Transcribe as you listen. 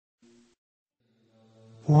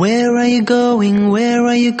Where are you going? Where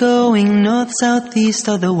are you going? North, south, east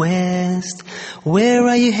or the west? Where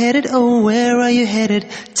are you headed? Oh, where are you headed?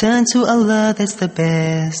 Turn to Allah, that's the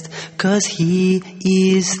best. 'Cause He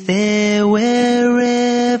is there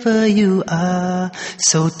wherever you are.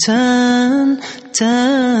 So turn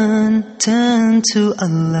to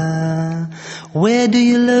Allah. Where do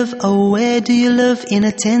you live? Oh, where do you live? In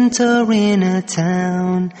a tent or in a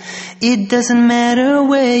town? It doesn't matter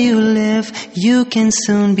where you live, you can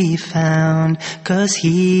soon be found. 'Cause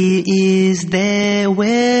He is there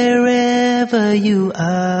wherever you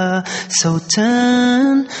are. So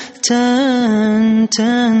turn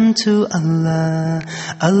to Allah.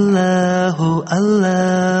 Allahu,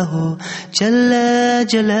 Allahu, Jalla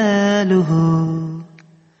Jalaluhu.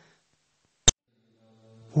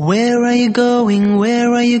 Where are you going?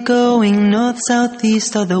 Where are you going? North, south,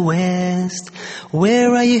 east or the west?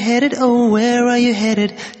 Where are you headed? Oh, where are you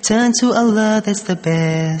headed? Turn to Allah, that's the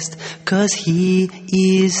best. 'Cause He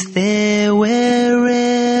is there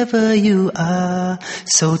wherever you are.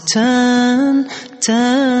 So turn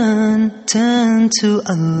to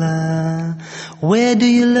Allah. Where do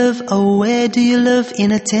you live? Oh, where do you live?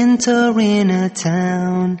 In a tent or in a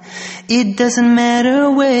town? It doesn't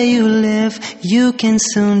matter where you live, you can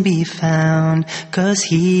soon be found. 'Cause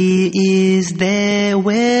He is there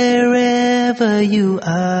wherever you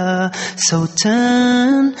are. So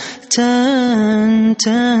turn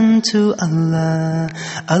to Allah.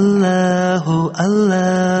 Allahu,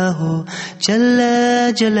 Allahu,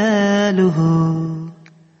 Jalla Jalaluhu.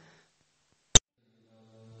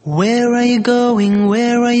 Where are you going?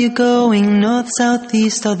 Where are you going? North, south,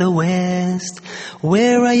 east or the west?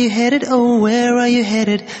 Where are you headed? Oh, where are you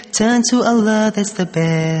headed? Turn to Allah, that's the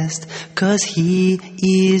best. 'Cause He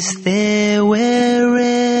is there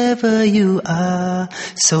wherever you are.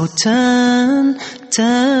 So turn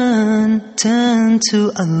to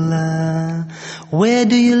Allah. Where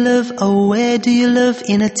do you live? Oh, where do you live?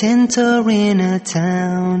 In a tent or in a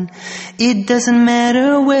town? It doesn't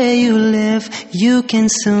matter where you live, you can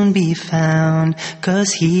soon be found.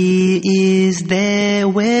 'Cause He is there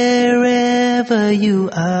wherever you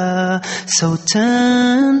are. So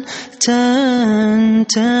turn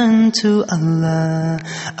to Allah.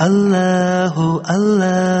 Allahu,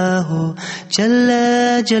 Allahu,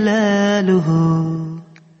 Jalla Jalaluhu.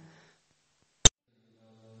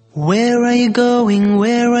 Where are you going?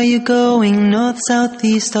 Where are you going? North, south,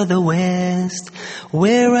 east or the west?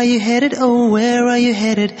 Where are you headed? Oh, where are you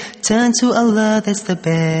headed? Turn to Allah, that's the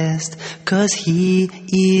best. 'Cause He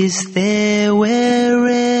is there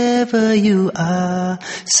wherever you are.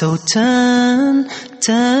 So turn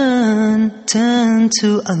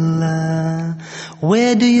to Allah.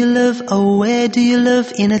 Where do you live? Oh, where do you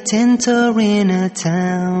live? In a tent or in a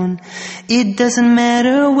town? It doesn't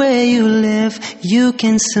matter where you live, you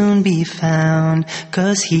can soon be found.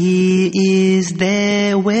 'Cause He is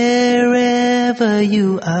there wherever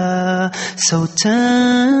you are. So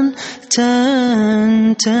turn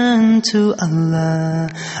to Allah.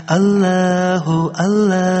 Allahu,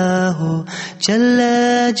 Allahu,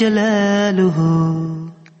 Jalla Jalaluhu.